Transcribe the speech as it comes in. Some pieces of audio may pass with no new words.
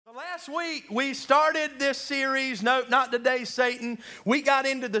last week we started this series, Nope, Not Today, Satan. We got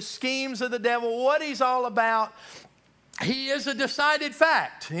into the schemes of the devil, what he's all about. He is a decided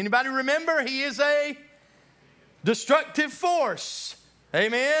fact. Anybody remember? He is a destructive force.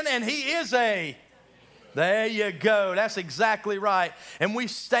 Amen. And he is there you go. That's exactly right. And we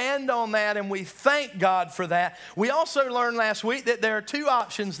stand on that and we thank God for that. We also learned last week that there are two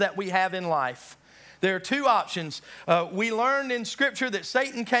options that we have in life. There are two options. We learned in Scripture that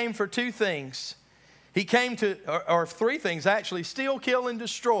Satan came for two things. He came to, or three things actually, steal, kill, and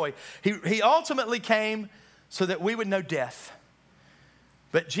destroy. He ultimately came so that we would know death.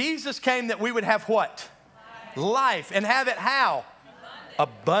 But Jesus came that we would have what? Life. And have it how?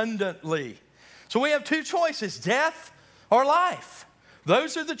 Abundantly. So we have two choices, death or life.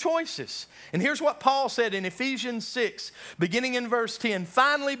 Those are the choices. And here's what Paul said in Ephesians 6, beginning in verse 10.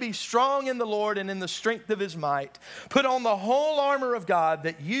 Finally, be strong in the Lord and in the strength of his might. Put on the whole armor of God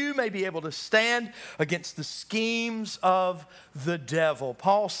that you may be able to stand against the schemes of the devil.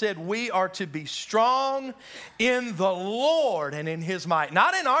 Paul said we are to be strong in the Lord and in his might.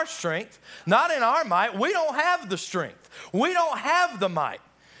 Not in our strength, not in our might. We don't have the strength. We don't have the might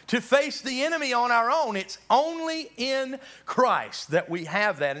to face the enemy on our own. It's only in Christ that we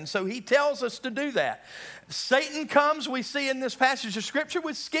have that. And so he tells us to do that. Satan comes, we see in this passage of Scripture,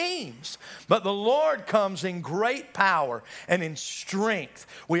 with schemes. But the Lord comes in great power and in strength.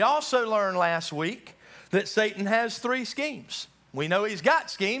 We also learned last week that Satan has three schemes. We know he's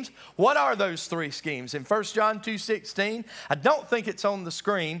got schemes. What are those three schemes? In 1 John 2:16, I don't think it's on the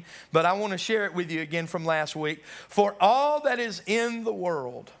screen, but I want to share it with you again from last week. For all that is in the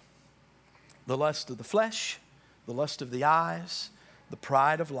world, the lust of the flesh, the lust of the eyes, the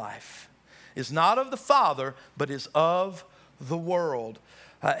pride of life, is not of the Father, but is of the world.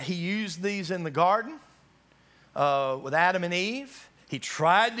 He used these in the garden with Adam and Eve. He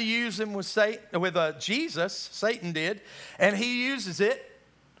tried to use them with Jesus, Satan did, and he uses it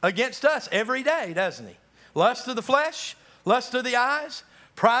against us every day, doesn't he? Lust of the flesh, lust of the eyes,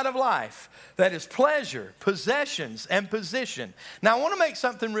 pride of life. That is pleasure, possessions, and position. Now, I want to make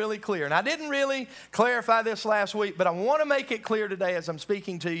something really clear, and I didn't really clarify this last week, but I want to make it clear today as I'm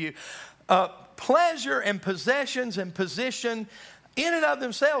speaking to you. Pleasure and possessions and position in and of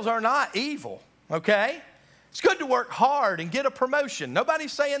themselves are not evil, okay? It's good to work hard and get a promotion.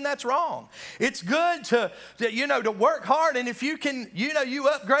 Nobody's saying that's wrong. It's good to work hard. And if you can, you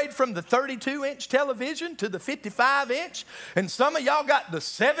upgrade from the 32-inch television to the 55-inch. And some of y'all got the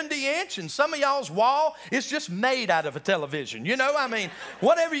 70-inch. And some of y'all's wall is just made out of a television.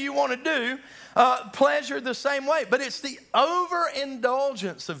 Whatever you want to do, pleasure the same way. But it's the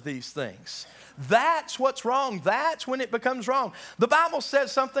overindulgence of these things. That's what's wrong. That's when it becomes wrong. The Bible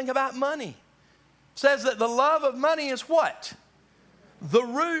says something about money. Says that the love of money is what? The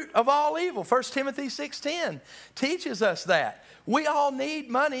root of all evil. 1 Timothy 6:10 teaches us that. We all need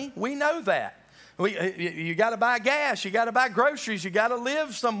money. We know that. You got to buy gas. You got to buy groceries. You got to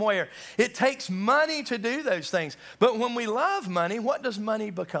live somewhere. It takes money to do those things. But when we love money, what does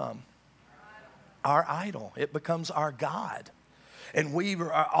money become? Our idol. It becomes our God. And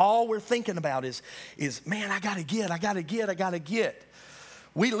all we're thinking about is man, I got to get.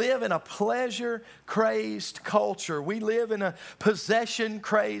 We live in a pleasure-crazed culture. We live in a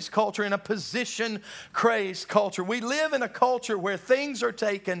possession-crazed culture, in a position-crazed culture. We live in a culture where things are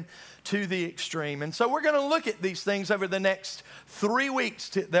taken to the extreme. And so we're going to look at these things over the next 3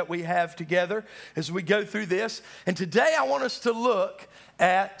 weeks that we have together as we go through this. And today I want us to look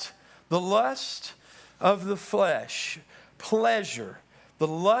at the lust of the flesh, pleasure, the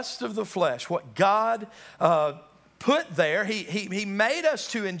lust of the flesh, what God put there. He made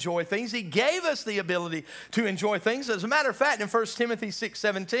us to enjoy things. He gave us the ability to enjoy things. As a matter of fact, in 1 Timothy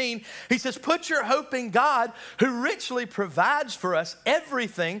 6:17, he says, put your hope in God who richly provides for us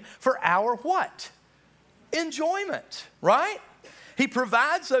everything for our what? Enjoyment, right? He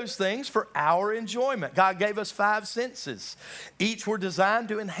provides those things for our enjoyment. God gave us 5 senses. Each were designed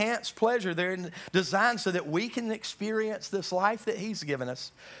to enhance pleasure. They're designed so that we can experience this life that he's given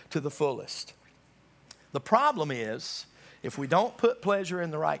us to the fullest. The problem is, if we don't put pleasure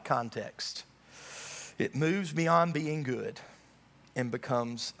in the right context, it moves beyond being good and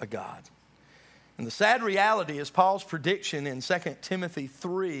becomes a god. And the sad reality is Paul's prediction in 2 Timothy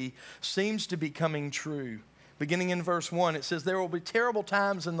 3 seems to be coming true. Beginning in verse 1, it says, there will be terrible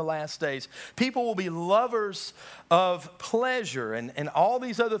times in the last days. People will be lovers of pleasure and all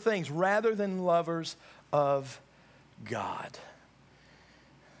these other things rather than lovers of God.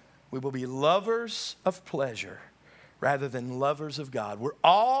 We will be lovers of pleasure rather than lovers of God. We're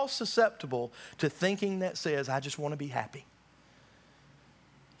all susceptible to thinking that says, I just want to be happy.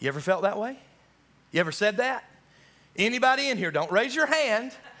 You ever felt that way? You ever said that? Anybody in here, don't raise your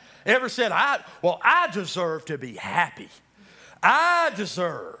hand, ever said, I deserve to be happy. I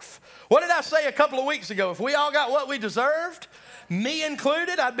deserve. What did I say a couple of weeks ago? If we all got what we deserved, me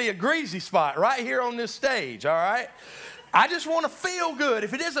included, I'd be a greasy spot right here on this stage, all right? I just want to feel good.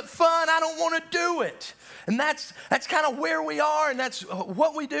 If it isn't fun, I don't want to do it. And that's kind of where we are, and that's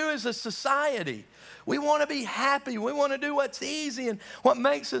what we do as a society. We want to be happy. We want to do what's easy and what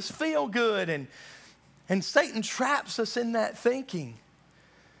makes us feel good. And Satan traps us in that thinking.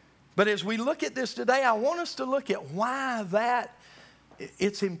 But as we look at this today, I want us to look at why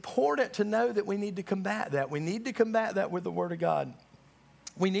it's important to know that we need to combat that. We need to combat that with the Word of God.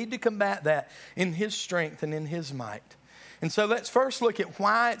 We need to combat that in His strength and in His might. And so let's first look at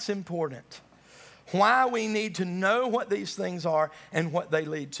why it's important. Why we need to know what these things are and what they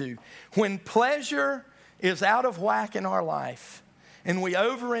lead to. When pleasure is out of whack in our life and we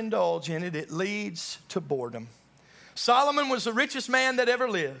overindulge in it, it leads to boredom. Solomon was the richest man that ever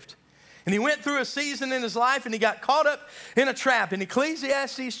lived. And he went through a season in his life and he got caught up in a trap. In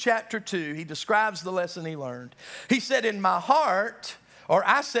Ecclesiastes chapter 2, he describes the lesson he learned. He said,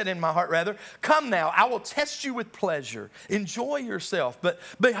 I said in my heart rather, come now, I will test you with pleasure. Enjoy yourself. But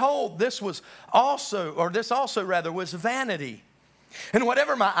behold, this also was vanity. And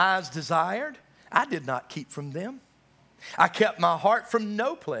whatever my eyes desired, I did not keep from them. I kept my heart from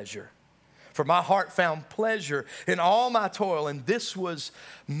no pleasure. For my heart found pleasure in all my toil, and this was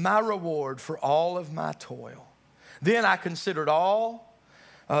my reward for all of my toil. Then I considered all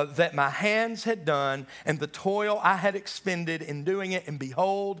that my hands had done, and the toil I had expended in doing it, and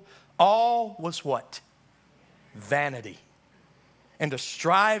behold, all was what? Vanity, and a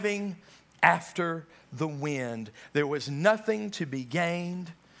striving after the wind. There was nothing to be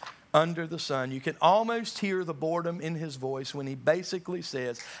gained under the sun. You can almost hear the boredom in his voice when he basically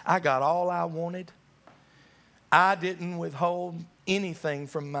says, I got all I wanted. I didn't withhold anything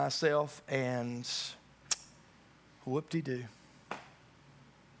from myself, and whoop-de-doo.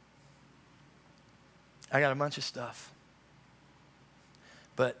 I got a bunch of stuff.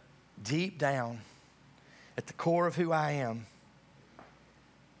 But deep down, at the core of who I am,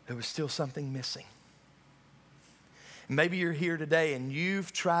 there was still something missing. Maybe you're here today and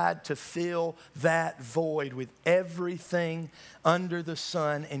you've tried to fill that void with everything under the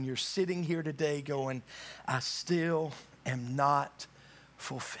sun, and you're sitting here today going, I still am not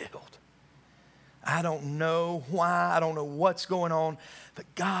fulfilled. I don't know why. I don't know what's going on. But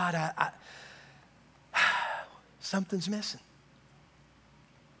God, something's missing.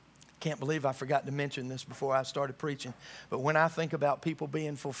 Can't believe I forgot to mention this before I started preaching. But when I think about people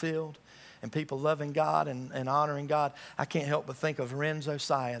being fulfilled and people loving God and honoring God, I can't help but think of Renz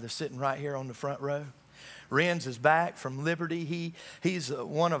Osiah that's sitting right here on the front row. Renz is back from Liberty. He's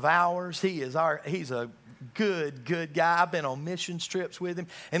one of ours. He's a good guy. I've been on mission trips with him.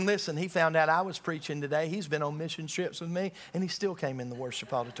 And listen, he found out I was preaching today. He's been on mission trips with me, and he still came in the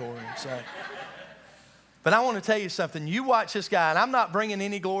worship auditorium. So. But I want to tell you something. You watch this guy, and I'm not bringing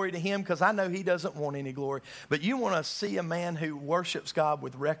any glory to him because I know he doesn't want any glory. But you want to see a man who worships God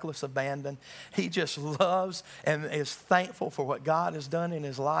with reckless abandon. He just loves and is thankful for what God has done in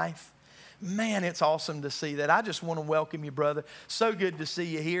his life. Man, it's awesome to see that. I just want to welcome you, brother. So good to see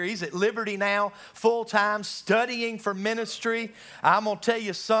you here. He's at Liberty now, full-time, studying for ministry. I'm going to tell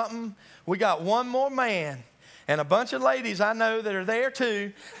you something. We got one more man and a bunch of ladies I know that are there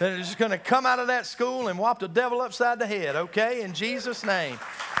too, that are just going to come out of that school and whop the devil upside the head, okay? In Jesus' name.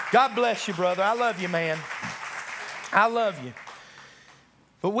 God bless you, brother. I love you, man. I love you.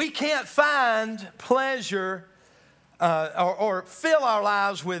 But we can't find pleasure or fill our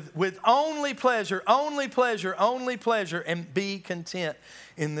lives with only pleasure, and be content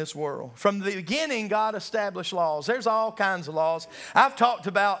in this world. From the beginning, God established laws. There's all kinds of laws. I've talked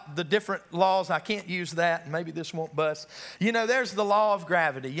about the different laws. I can't use that. Maybe this won't bust. You know, there's the law of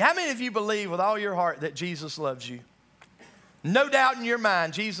gravity. How many of you believe with all your heart that Jesus loves you? No doubt in your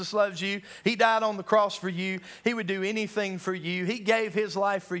mind, Jesus loves you. He died on the cross for you. He would do anything for you. He gave his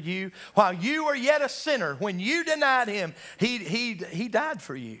life for you. While you were yet a sinner, when you denied him, he died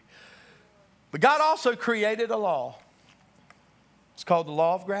for you. But God also created a law. It's called the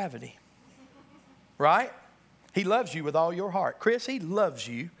law of gravity. Right? He loves you with all your heart. Chris, he loves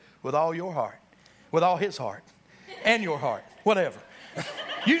you with all your heart. With all his heart. And your heart. Whatever.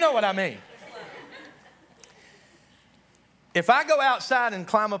 You know what I mean. If I go outside and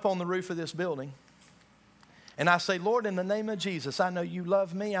climb up on the roof of this building and I say, Lord, in the name of Jesus, I know you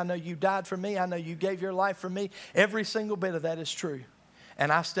love me. I know you died for me. I know you gave your life for me. Every single bit of that is true.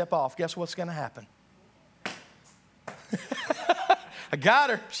 And I step off. Guess what's going to happen? I got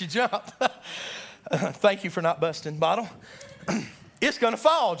her. She jumped. Thank you for not busting, bottle. It's going to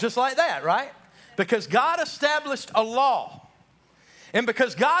fall just like that, right? Because God established a law. And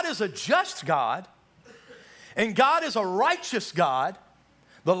because God is a just God, and God is a righteous God,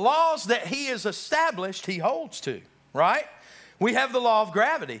 the laws that he has established, he holds to, right? We have the law of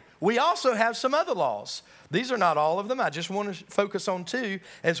gravity. We also have some other laws. These are not all of them. I just want to focus on two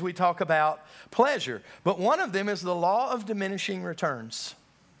as we talk about pleasure. But one of them is the law of diminishing returns.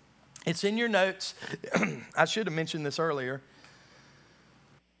 It's in your notes. I should have mentioned this earlier.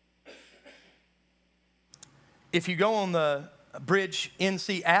 If you go on the Bridge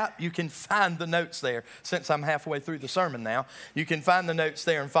NC app, you can find the notes there. Since I'm halfway through the sermon now, you can find the notes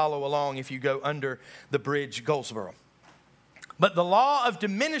there and follow along if you go under the Bridge Goldsboro. But the law of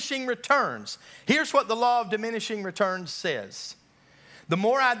diminishing returns, here's what the law of diminishing returns says. The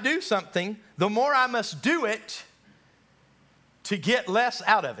more I do something, the more I must do it to get less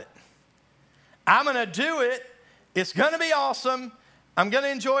out of it. I'm going to do it. It's going to be awesome. I'm going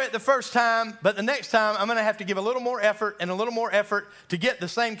to enjoy it the first time, but the next time I'm going to have to give a little more effort and a little more effort to get the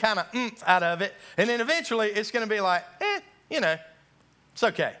same kind of oomph out of it. And then eventually it's going to be like, it's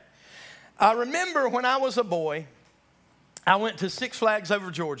okay. I remember when I was a boy, I went to Six Flags Over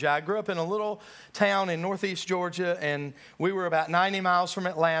Georgia. I grew up in a little town in northeast Georgia, and we were about 90 miles from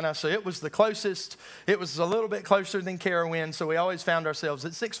Atlanta, so it was the closest. It was a little bit closer than Carowinds, so we always found ourselves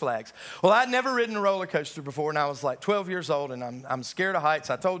at Six Flags. Well, I'd never ridden a roller coaster before, and I was like 12 years old, and I'm scared of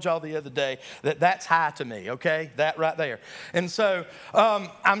heights. I told y'all the other day that that's high to me, okay? That right there. And so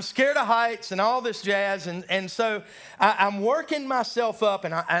I'm scared of heights and all this jazz, and so I'm working myself up,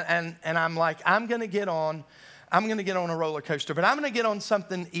 and I'm like, I'm going to get on a roller coaster, but I'm going to get on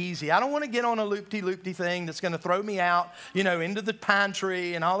something easy. I don't want to get on a loopty thing that's going to throw me out, into the pine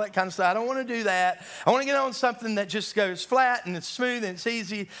tree and all that kind of stuff. I don't want to do that. I want to get on something that just goes flat and it's smooth and it's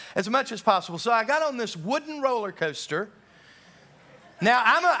easy as much as possible. So I got on this wooden roller coaster. Now,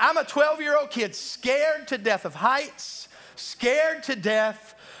 I'm a 12-year-old kid scared to death of heights, scared to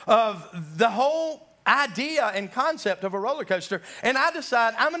death of the whole idea and concept of a roller coaster, and I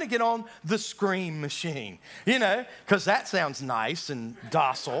decide I'm going to get on the Scream Machine, because that sounds nice and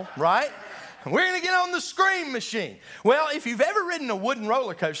docile, right? We're going to get on the Scream Machine. Well, if you've ever ridden a wooden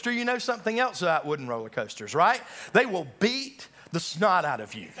roller coaster, you know something else about wooden roller coasters, right? They will beat the snot out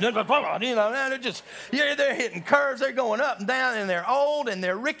of you. They're hitting curves, they're going up and down, and they're old and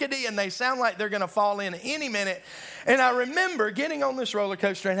they're rickety and they sound like they're going to fall in any minute. And I remember getting on this roller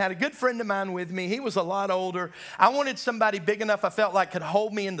coaster and had a good friend of mine with me. He was a lot older. I wanted somebody big enough I felt like could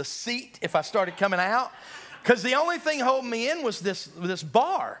hold me in the seat if I started coming out, because the only thing holding me in was this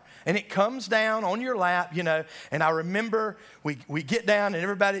bar. And it comes down on your lap, and I remember we get down and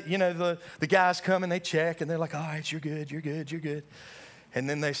everybody, the guys come and they check and they're like, all right, you're good. And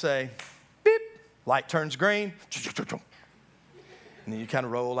then they say, beep, light turns green. And then you kind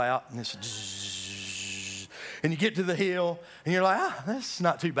of roll out and it's, and you get to the hill and you're like, that's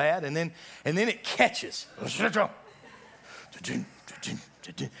not too bad. And then it catches.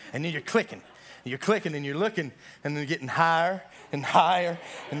 And then you're clicking. You're clicking and you're looking and they're getting higher and higher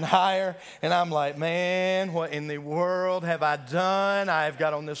and higher. And I'm like, man, what in the world have I done? I've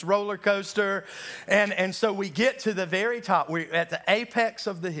got on this roller coaster. And so we get to the very top. We're at the apex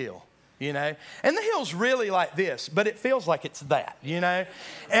of the hill, And the hill's really like this, but it feels like it's that,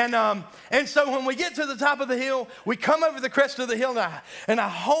 And so when we get to the top of the hill, we come over the crest of the hill and I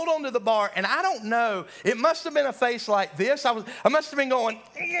hold onto the bar. And I don't know, it must have been a face like this. I must have been going,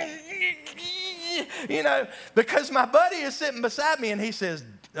 because my buddy is sitting beside me and he says,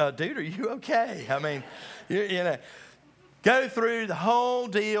 dude, are you okay? I mean, go through the whole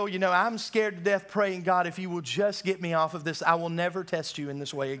deal. I'm scared to death praying, God, if you will just get me off of this, I will never test you in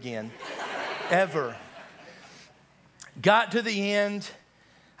this way again, ever. Got to the end.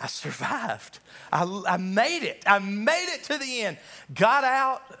 I survived. I made it. I made it to the end. Got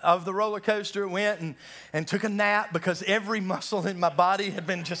out of the roller coaster, went and took a nap because every muscle in my body had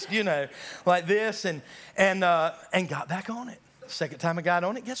been just, like this, and got back on it. Second time I got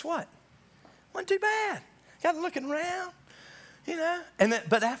on it, guess what? Wasn't too bad. Got looking around,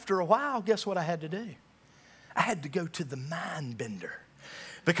 But after a while, guess what I had to do? I had to go to the mind bender.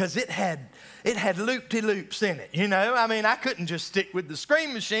 Because it had loop-de-loops in it, I couldn't just stick with the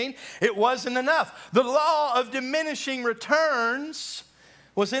Scream Machine. It wasn't enough. The law of diminishing returns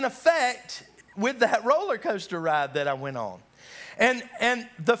was in effect with that roller coaster ride that I went on. And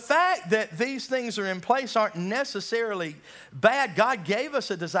the fact that these things are in place aren't necessarily bad. God gave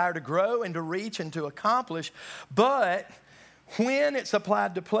us a desire to grow and to reach and to accomplish, but when it's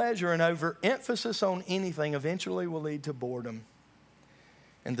applied to pleasure, an overemphasis on anything eventually will lead to boredom.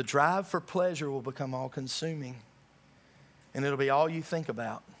 And the drive for pleasure will become all consuming. And it'll be all you think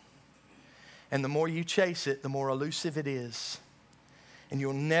about. And the more you chase it, the more elusive it is. And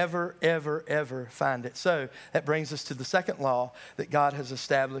you'll never, ever, ever find it. So that brings us to the second law that God has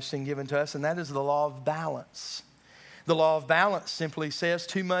established and given to us, and that is the law of balance. The law of balance simply says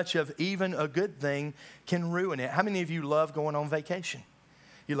too much of even a good thing can ruin it. How many of you love going on vacation?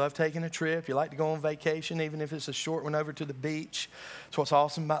 You love taking a trip. You like to go on vacation, even if it's a short one over to the beach. It's what's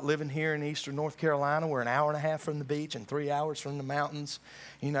awesome about living here in eastern North Carolina. We're an hour and a half from the beach and 3 hours from the mountains.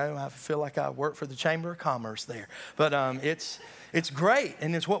 You know, I feel like I work for the Chamber of Commerce there. But it's great,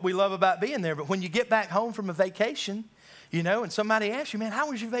 and it's what we love about being there. But when you get back home from a vacation, you know, and somebody asks you, man,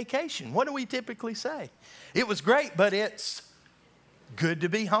 how was your vacation? What do we typically say? It was great, but it's good to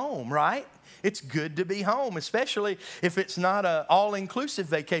be home, right? It's good to be home, especially if it's not an all-inclusive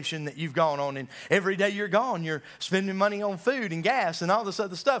vacation that you've gone on. And every day you're gone, you're spending money on food and gas and all this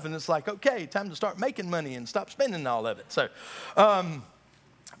other stuff. And it's like, okay, time to start making money and stop spending all of it. So,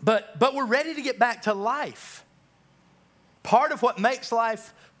 but we're ready to get back to life. Part of what makes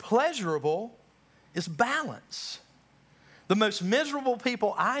life pleasurable is balance. The most miserable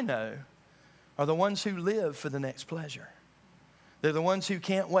people I know are the ones who live for the next pleasure. They're the ones who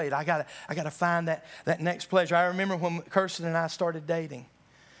can't wait. I gotta find that next pleasure. I remember when Kirsten and I started dating.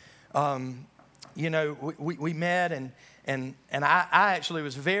 You know, we met and I actually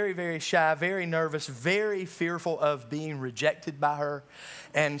was very, very shy, very nervous, very fearful of being rejected by her.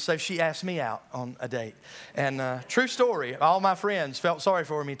 And so she asked me out on a date. And true story, all my friends felt sorry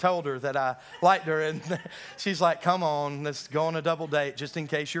for me, told her that I liked her. And she's like, come on, let's go on a double date just in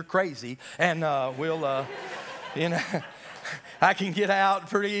case you're crazy. And we'll, you know, I can get out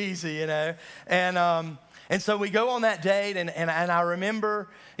pretty easy, you know. And so we go on that date, and I remember,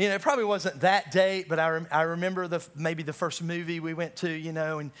 you know, it probably wasn't that date, but I remember maybe the first movie we went to, you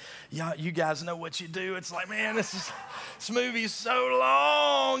know, and you guys know what you do. It's like, man, this movie is so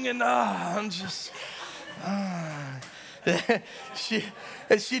long, and I'm just,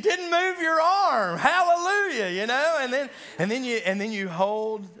 she didn't move your arm, hallelujah, you know, and then you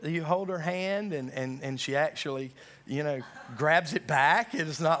hold her hand, and she actually, you know, grabs it back. It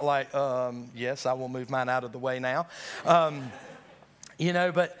is not like, yes, I will move mine out of the way now. You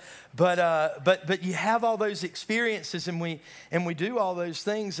know, but you have all those experiences, and we do all those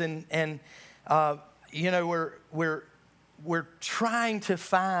things, and you know, we're trying to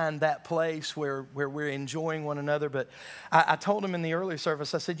find that place where we're enjoying one another. But I told him in the early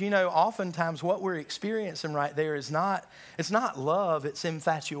service, I said, you know, oftentimes what we're experiencing right there it's not love, it's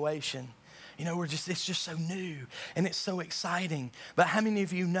infatuation. You know, it's just so new and it's so exciting. But how many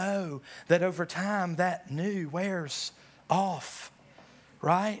of you know that over time that new wears off,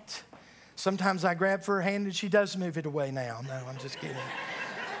 right? Sometimes I grab for her hand and she does move it away now. No, I'm just kidding.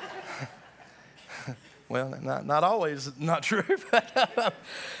 Well, not always, not true.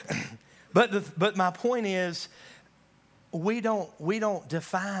 But my point is, we don't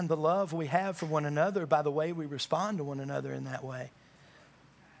define the love we have for one another by the way we respond to one another in that way.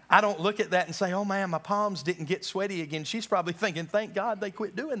 I don't look at that and say, oh man, my palms didn't get sweaty again. She's probably thinking, thank God they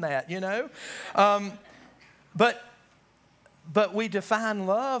quit doing that, you know. But we define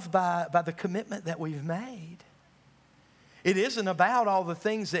love by the commitment that we've made. It isn't about all the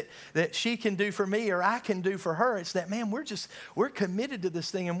things that she can do for me or I can do for her. It's that, man, we're committed to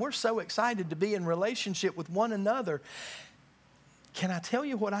this thing, and we're so excited to be in relationship with one another. Can I tell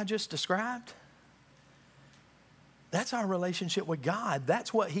you what I just described? That's our relationship with God.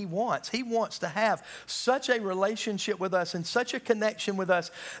 That's what He wants. He wants to have such a relationship with us and such a connection with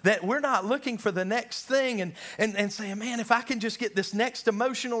us that we're not looking for the next thing and saying, man, if I can just get this next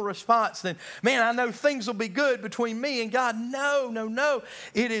emotional response, then, man, I know things will be good between me and God. No.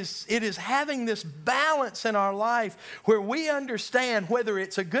 It is having this balance in our life where we understand whether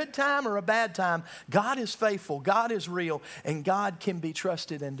it's a good time or a bad time, God is faithful, God is real, and God can be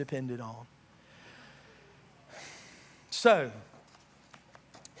trusted and depended on. So,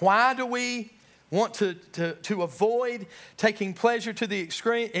 why do we want to avoid taking pleasure to the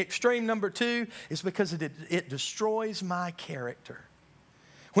extreme? Number two is because it destroys my character.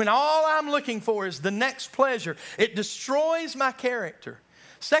 When all I'm looking for is the next pleasure, it destroys my character.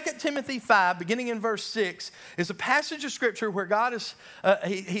 2 Timothy 5, beginning in verse 6, is a passage of Scripture where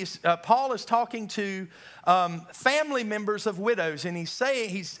Paul is talking to family members of widows, and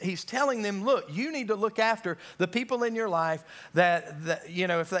he's telling them, look, you need to look after the people in your life that you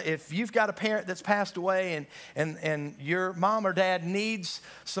know, if you've got a parent that's passed away and your mom or dad needs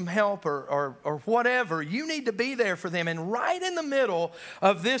some help or whatever, you need to be there for them. And right in the middle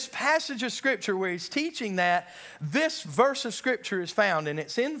of this passage of Scripture where he's teaching that, this verse of Scripture is found, and it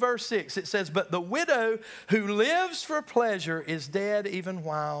it's in verse 6. It says, but the widow who lives for pleasure is dead even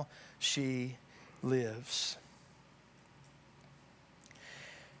while she lives.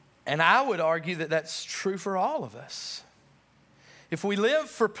 And I would argue that that's true for all of us. If we live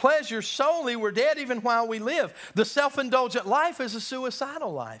for pleasure solely, we're dead even while we live. The self-indulgent life is a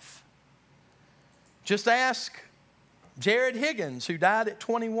suicidal life. Just ask Jared Higgins, who died at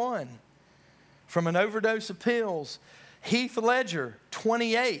 21 from an overdose of pills. Heath Ledger,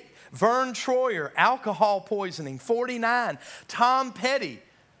 28. Vern Troyer, alcohol poisoning, 49. Tom Petty,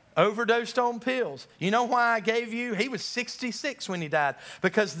 overdosed on pills. You know why I gave you? He was 66 when he died.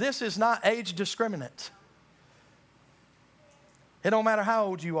 Because this is not age discriminate. It don't matter how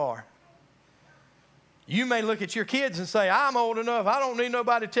old you are. You may look at your kids and say, I'm old enough. I don't need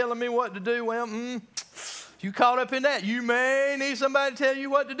nobody telling me what to do. Well, you caught up in that. You may need somebody to tell you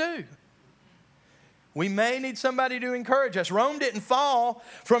what to do. We may need somebody to encourage us. Rome didn't fall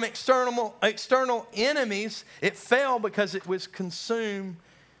from external enemies. It fell because it was consumed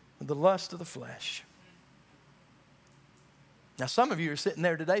with the lust of the flesh. Now, some of you are sitting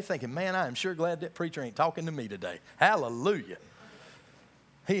there today thinking, man, I am sure glad that preacher ain't talking to me today. Hallelujah.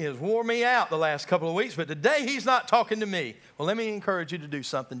 He has wore me out the last couple of weeks, but today he's not talking to me. Well, let me encourage you to do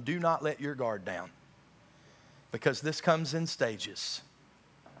something. Do not let your guard down, because this comes in stages.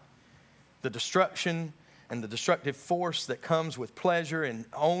 The destruction and the destructive force that comes with pleasure and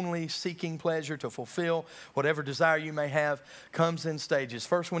only seeking pleasure to fulfill whatever desire you may have comes in stages.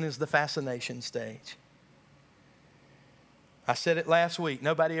 First one is the fascination stage. I said it last week.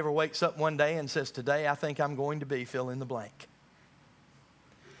 Nobody ever wakes up one day and says, today I think I'm going to be fill in the blank.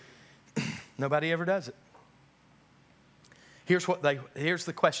 Nobody ever does it. Here's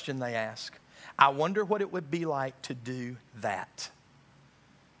the question they ask. I wonder what it would be like to do that.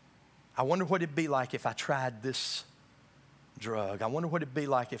 I wonder what it'd be like if I tried this drug. I wonder what it'd be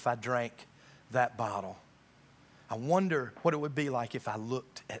like if I drank that bottle. I wonder what it would be like if I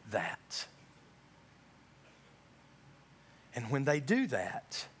looked at that. And when they do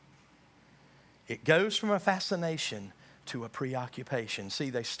that, it goes from a fascination to a preoccupation.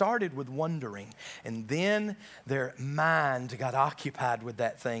 See, they started with wondering, and then their mind got occupied with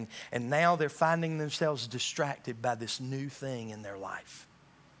that thing, and now they're finding themselves distracted by this new thing in their life.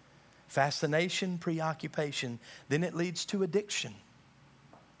 Fascination, preoccupation, then it leads to addiction.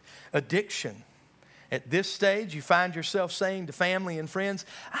 Addiction. At this stage, you find yourself saying to family and friends,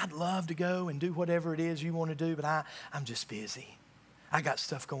 I'd love to go and do whatever it is you want to do, but I'm just busy. I got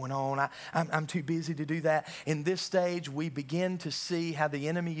stuff going on. I'm too busy to do that. In this stage, we begin to see how the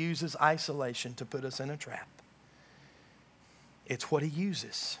enemy uses isolation to put us in a trap. It's what he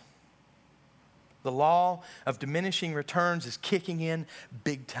uses. The law of diminishing returns is kicking in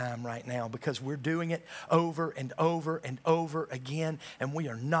big time right now because we're doing it over and over and over again, and we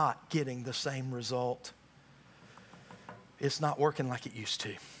are not getting the same result. It's not working like it used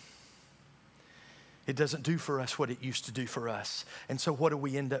to. It doesn't do for us what it used to do for us. And so what do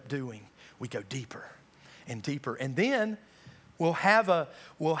we end up doing? We go deeper and deeper. And then we'll have a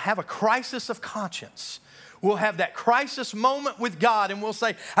crisis of conscience. We'll have that crisis moment with God, and we'll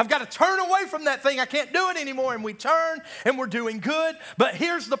say, I've got to turn away from that thing. I can't do it anymore. And we turn, and we're doing good. But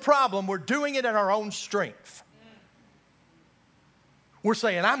here's the problem. We're doing it in our own strength. We're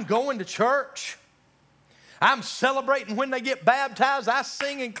saying, I'm going to church. I'm celebrating when they get baptized. I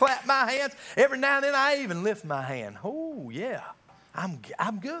sing and clap my hands. Every now and then I even lift my hand. Oh, yeah, I'm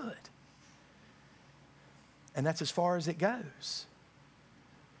good. And that's as far as it goes.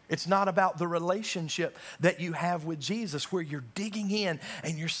 It's not about the relationship that you have with Jesus where you're digging in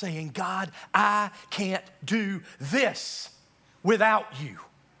and you're saying, God, I can't do this without you.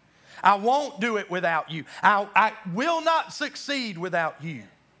 I won't do it without you. I will not succeed without you.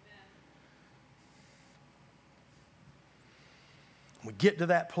 We get to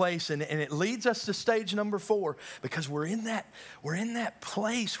that place, and it leads us to stage number 4 because we're in that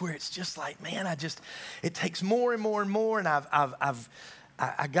place where it's just like, man, it takes more and more and more, and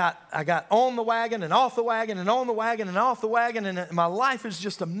I got on the wagon and off the wagon and on the wagon and off the wagon, and my life is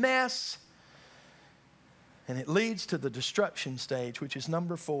just a mess. And it leads to the destruction stage, which is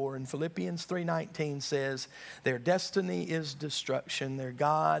number 4. And Philippians 3:19 says, their destiny is destruction, their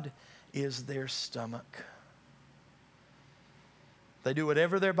God is their stomach. They do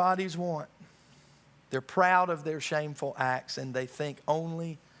whatever their bodies want. They're proud of their shameful acts, and they think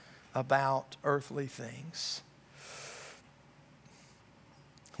only about earthly things.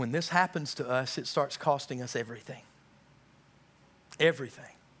 When this happens to us, it starts costing us everything.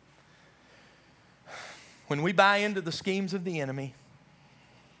 Everything. When we buy into the schemes of the enemy,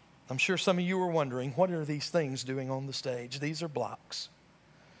 I'm sure some of you are wondering, what are these things doing on the stage? These are blocks.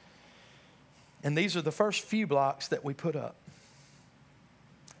 And these are the first few blocks that we put up.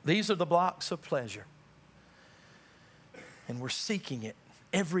 These are the blocks of pleasure. And we're seeking it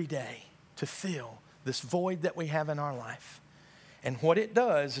every day to fill this void that we have in our life. And what it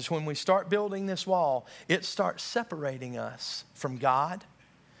does is when we start building this wall, it starts separating us from God,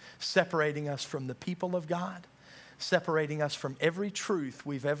 separating us from the people of God, separating us from every truth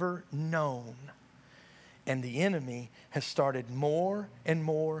we've ever known. And the enemy has started more and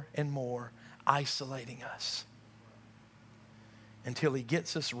more and more isolating us until he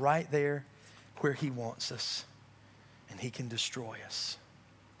gets us right there where he wants us and he can destroy us.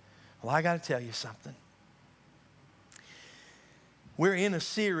 Well, I got to tell you something. We're in a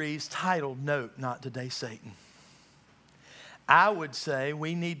series titled, Nope, Not Today, Satan. I would say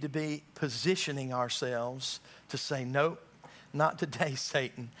we need to be positioning ourselves to say, nope, not today,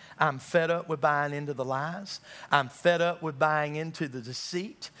 Satan. I'm fed up with buying into the lies. I'm fed up with buying into the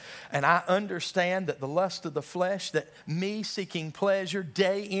deceit. And I understand that the lust of the flesh, that me seeking pleasure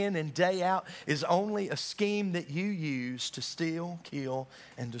day in and day out is only a scheme that you use to steal, kill,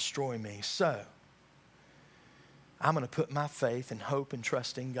 and destroy me. So, I'm going to put my faith and hope and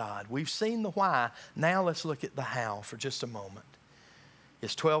trust in God. We've seen the why. Now let's look at the how for just a moment.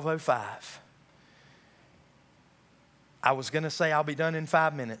 It's 12:05. I was going to say I'll be done in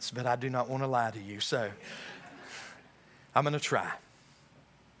 5 minutes, but I do not want to lie to you. So I'm going to try.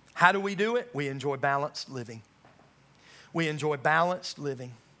 How do we do it? We enjoy balanced living. We enjoy balanced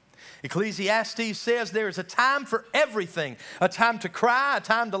living. Ecclesiastes says there is a time for everything. A time to cry, a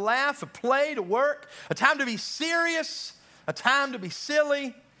time to laugh, a play, to work, a time to be serious, a time to be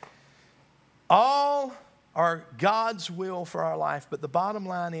silly. All are God's will for our life. But the bottom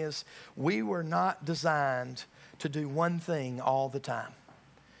line is we were not designed to do one thing all the time.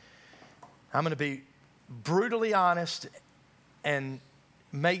 I'm going to be brutally honest and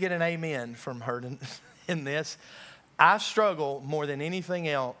may get an amen from her in this. I struggle more than anything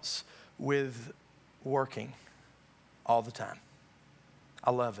else with working all the time.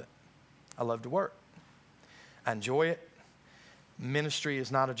 I love it. I love to work. I enjoy it. Ministry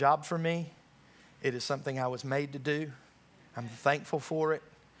is not a job for me. It is something I was made to do. I'm thankful for it.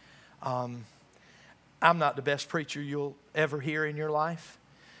 I'm not the best preacher you'll ever hear in your life.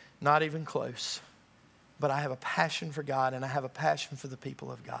 Not even close. But I have a passion for God and I have a passion for the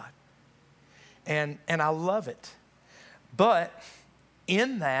people of God. And I love it. But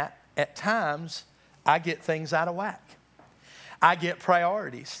in that, at times, I get things out of whack. I get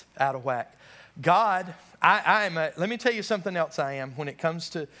priorities out of whack. God, let me tell you something else I am when it comes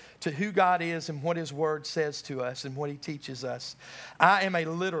to who God is and what His Word says to us and what He teaches us. I am a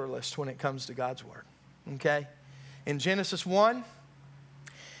literalist when it comes to God's Word. Okay? In Genesis 1,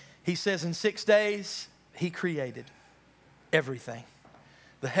 He says in 6 days, He created everything.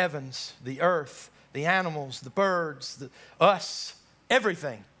 The heavens, the earth, the animals, the birds, us,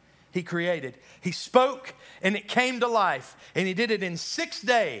 everything He created. He spoke and it came to life. And He did it in 6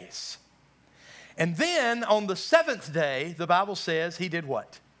 days. And then on the seventh day, the Bible says He did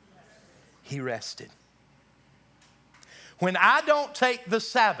what? He rested. When I don't take the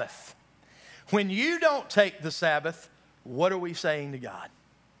Sabbath, when you don't take the Sabbath, what are we saying to God?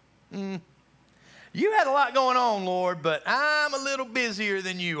 You had a lot going on, Lord, but I'm a little busier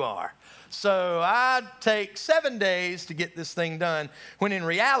than you are. So I take 7 days to get this thing done, when in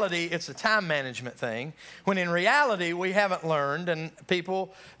reality, it's a time management thing. When in reality, we haven't learned. And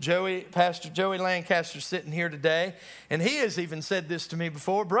people, Pastor Joey Lancaster's sitting here today, and he has even said this to me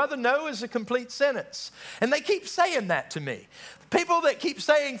before, Brother, no is a complete sentence. And they keep saying that to me. People that keep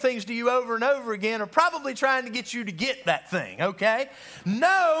saying things to you over and over again are probably trying to get you to get that thing, okay?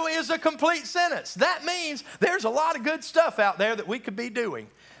 No is a complete sentence. That means there's a lot of good stuff out there that we could be doing.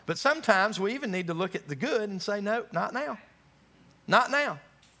 But sometimes we even need to look at the good and say, no, not now. Not now.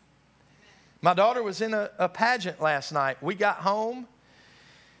 My daughter was in a pageant last night. We got home,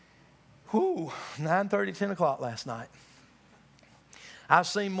 9:30, 10 o'clock last night. I've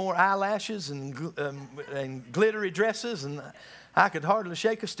seen more eyelashes and glittery dresses and I could hardly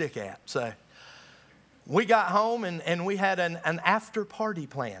shake a stick at. So we got home and we had an after party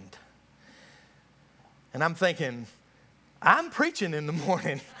planned. And I'm thinking, I'm preaching in the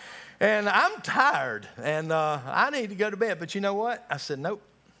morning and I'm tired and I need to go to bed. But you know what? I said, nope.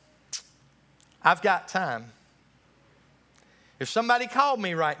 I've got time. If somebody called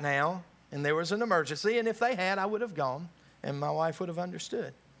me right now and there was an emergency, and if they had, I would have gone and my wife would have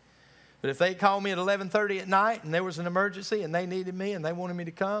understood. But if they called me at 11:30 at night and there was an emergency and they needed me and they wanted me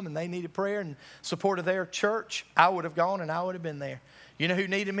to come and they needed prayer and support of their church, I would have gone and I would have been there. You know who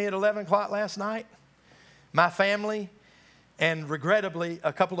needed me at 11 o'clock last night? My family and regrettably,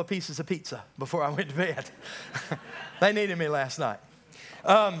 a couple of pieces of pizza before I went to bed. They needed me last night.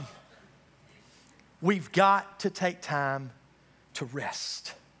 We've got to take time to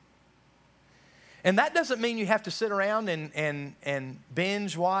rest. And that doesn't mean you have to sit around and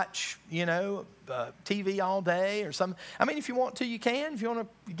binge watch, TV all day or something. I mean, if you want to, you can. If you want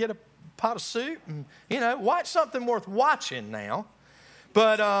to get a pot of soup and, watch something worth watching now.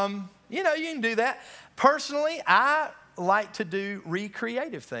 But, you can do that. Personally, I like to do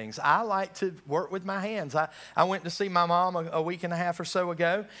recreative things. I like to work with my hands. I went to see my mom a week and a half or so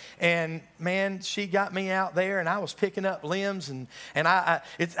ago, and man, she got me out there, and I was picking up limbs, and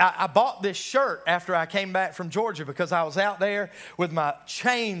I bought this shirt after I came back from Georgia because I was out there with my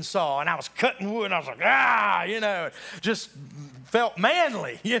chainsaw, and I was cutting wood, and I was like, just felt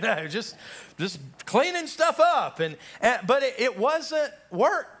manly, just cleaning stuff up, but it wasn't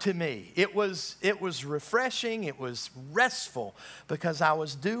work to me. It was refreshing. It was restful because I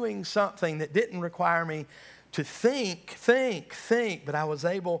was doing something that didn't require me to think, but I was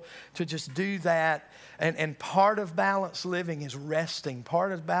able to just do that. And part of balanced living is resting.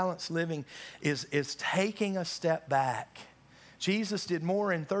 Part of balanced living is taking a step back. Jesus did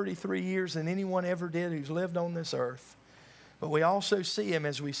more in 33 years than anyone ever did who's lived on this earth. But we also see him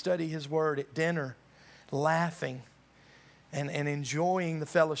as we study his word at dinner, laughing and enjoying the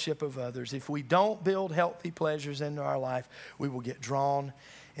fellowship of others. If we don't build healthy pleasures into our life, we will get drawn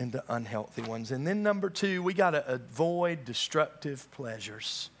into unhealthy ones. And then number 2, we got to avoid destructive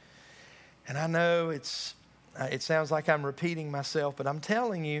pleasures. And I know it sounds like I'm repeating myself, but I'm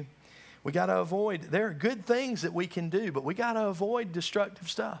telling you, we got to avoid. There are good things that we can do, but we got to avoid destructive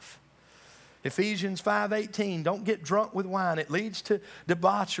stuff. Ephesians 5:18, don't get drunk with wine. It leads to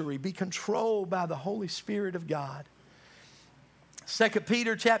debauchery. Be controlled by the Holy Spirit of God. 2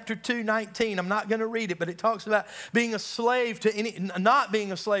 Peter chapter 2:19, I'm not going to read it, but it talks about being a slave to not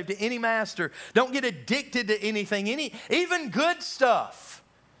being a slave to any master. Don't get addicted to anything, even good stuff.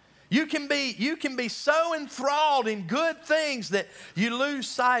 You can be so enthralled in good things that you lose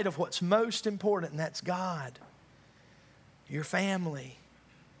sight of what's most important, and that's God, your family,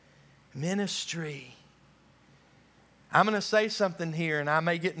 ministry. I'm going to say something here, and I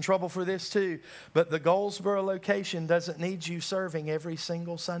may get in trouble for this too, but the Goldsboro location doesn't need you serving every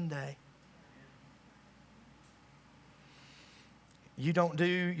single Sunday. You don't do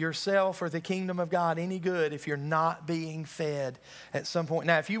yourself or the kingdom of God any good if you're not being fed at some point.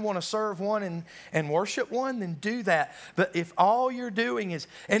 Now, if you want to serve one and worship one, then do that. But if all you're doing is,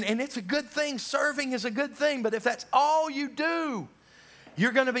 and it's a good thing, serving is a good thing, but if that's all you do,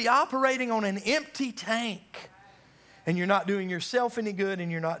 you're going to be operating on an empty tank. And you're not doing yourself any good,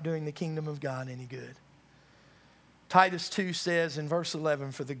 and you're not doing the kingdom of God any good. Titus 2 says in verse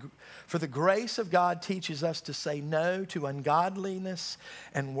 11, For the grace of God teaches us to say no to ungodliness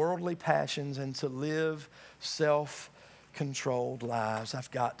and worldly passions and to live self-controlled lives.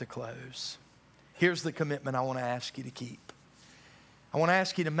 I've got to close. Here's the commitment I want to ask you to keep. I want to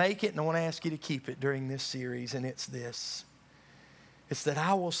ask you to make it, and I want to ask you to keep it during this series, and it's this. It's that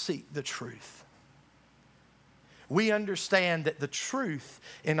I will seek the truth. We understand that the truth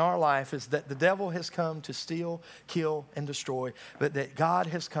in our life is that the devil has come to steal, kill, and destroy, but that God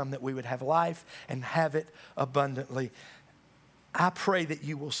has come that we would have life and have it abundantly. I pray that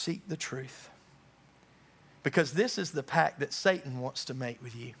you will seek the truth, because this is the pact that Satan wants to make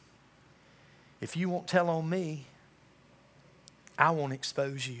with you. If you won't tell on me, I won't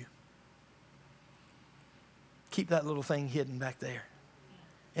expose you. Keep that little thing hidden back there.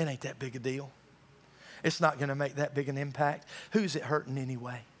 It ain't that big a deal. It's not going to make that big an impact. Who's it hurting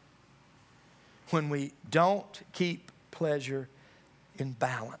anyway? When we don't keep pleasure in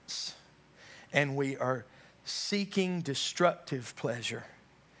balance and we are seeking destructive pleasure,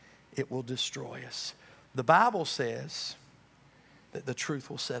 it will destroy us. The Bible says that the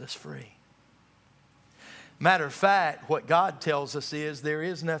truth will set us free. Matter of fact, what God tells us is there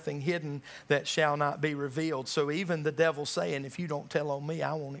is nothing hidden that shall not be revealed. So even the devil saying, if you don't tell on me,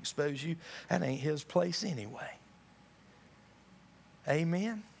 I won't expose you, that ain't his place anyway.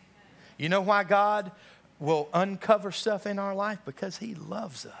 Amen? You know why God will uncover stuff in our life? Because he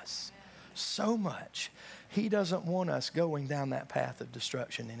loves us so much. He doesn't want us going down that path of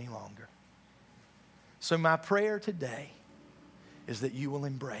destruction any longer. So my prayer today is that you will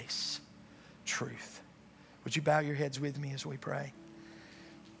embrace truth. Would you bow your heads with me as we pray?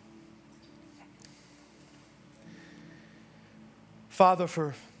 Father,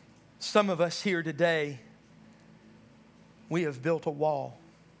 for some of us here today, we have built a wall.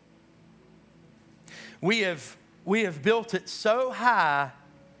 We have built it so high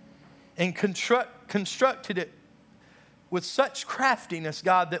and constructed it with such craftiness,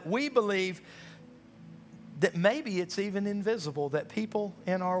 God, that we believe that maybe it's even invisible, that people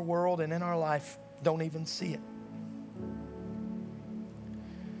in our world and in our life don't even see it.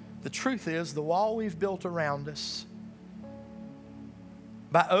 The truth is, the wall we've built around us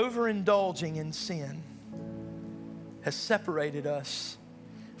by overindulging in sin has separated us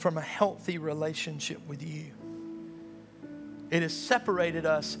from a healthy relationship with you. It has separated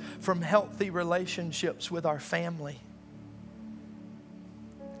us from healthy relationships with our family.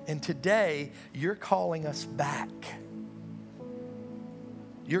 And today, you're calling us back.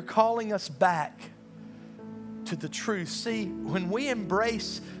 You're calling us back to the truth. See, when we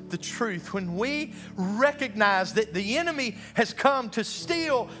embrace the truth, when we recognize that the enemy has come to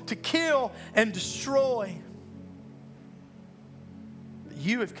steal, to kill, and destroy,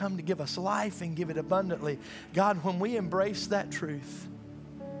 you have come to give us life and give it abundantly. God, when we embrace that truth,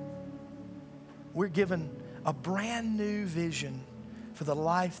 we're given a brand new vision for the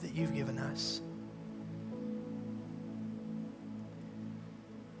life that you've given us.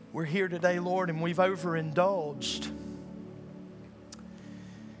 We're here today, Lord, and we've overindulged.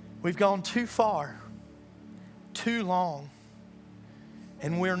 We've gone too far, too long,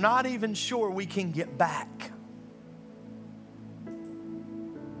 and we're not even sure we can get back.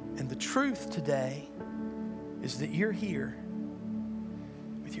 And the truth today is that you're here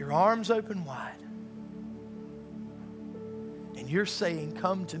with your arms open wide. And you're saying,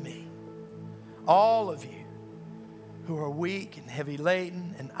 come to me, all of you who are weak and heavy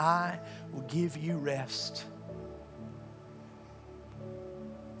laden, and I will give you rest.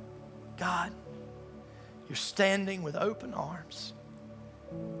 God, you're standing with open arms,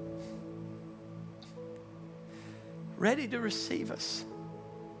 ready to receive us.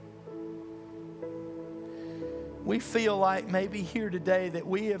 We feel like maybe here today that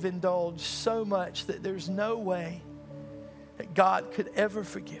we have indulged so much that there's no way that God could ever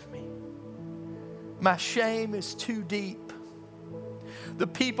forgive me. My shame is too deep. The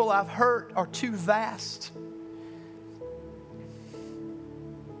people I've hurt are too vast.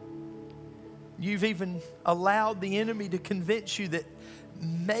 You've even allowed the enemy to convince you that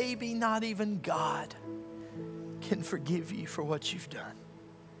maybe not even God can forgive you for what you've done.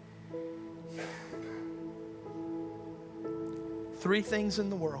 Three things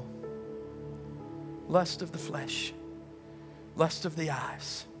in the world: lust of the flesh, lust of the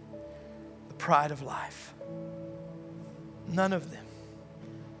eyes, the pride of life. None of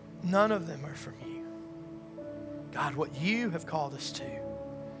them are from you. God, what you have called us to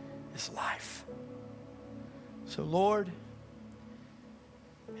is life. So Lord,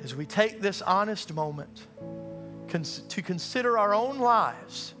 as we take this honest moment to consider our own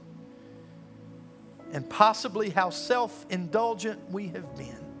lives and possibly how self-indulgent we have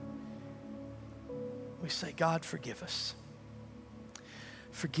been, we say, God, forgive us.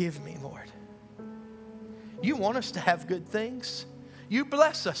 Forgive me, Lord. You want us to have good things. You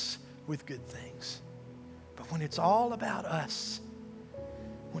bless us with good things. But when it's all about us,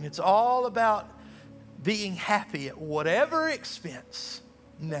 when it's all about being happy at whatever expense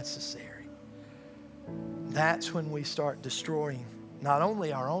necessary, that's when we start destroying not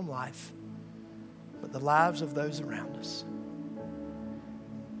only our own life, but the lives of those around us.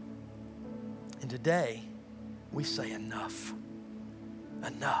 And today, we say enough.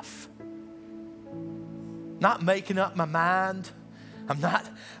 Enough. Not making up my mind.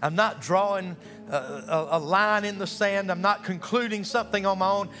 I'm not drawing a line in the sand. I'm not concluding something on my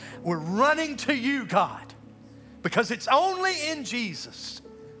own. We're running to you, God, because it's only in Jesus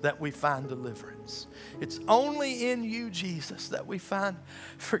that we find deliverance. It's only in you, Jesus, that we find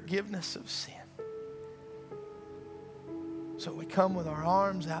forgiveness of sin. So we come with our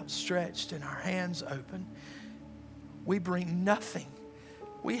arms outstretched and our hands open. We bring nothing.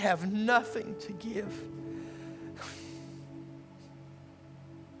 We have nothing to give.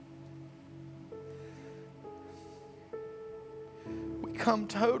 We come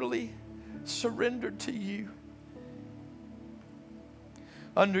totally surrendered to you,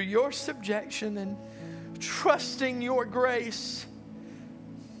 under your subjection and trusting your grace,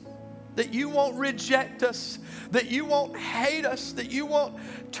 that you won't reject us, that you won't hate us, that you won't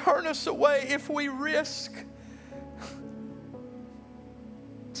turn us away if we risk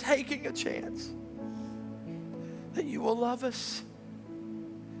taking a chance, that you will love us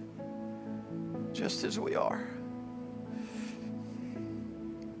just as we are,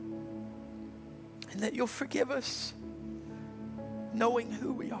 and that you'll forgive us knowing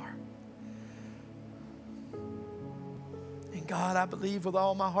who we are. And God, I believe with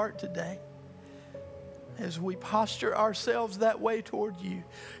all my heart today, as we posture ourselves that way toward you,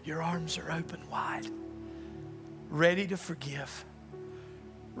 your arms are open wide. ready to forgive,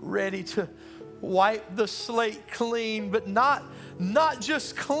 ready to wipe the slate clean, but not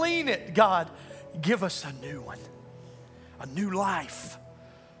just clean it, God. Give us a new one, a new life,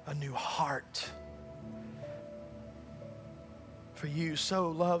 a new heart. For you so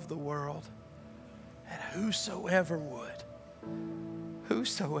loved the world that whosoever would,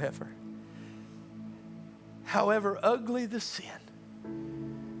 however ugly the sin,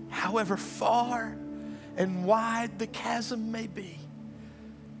 however far and wide the chasm may be,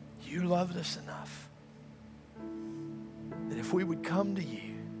 you loved us enough that if we would come to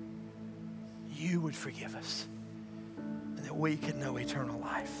you, you would forgive us and that we could know eternal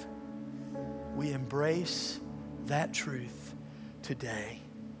life. We embrace that truth today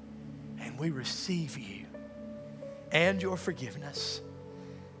and we receive you and your forgiveness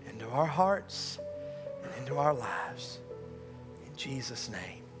into our hearts and into our lives. In Jesus'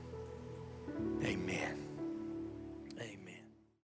 name, amen.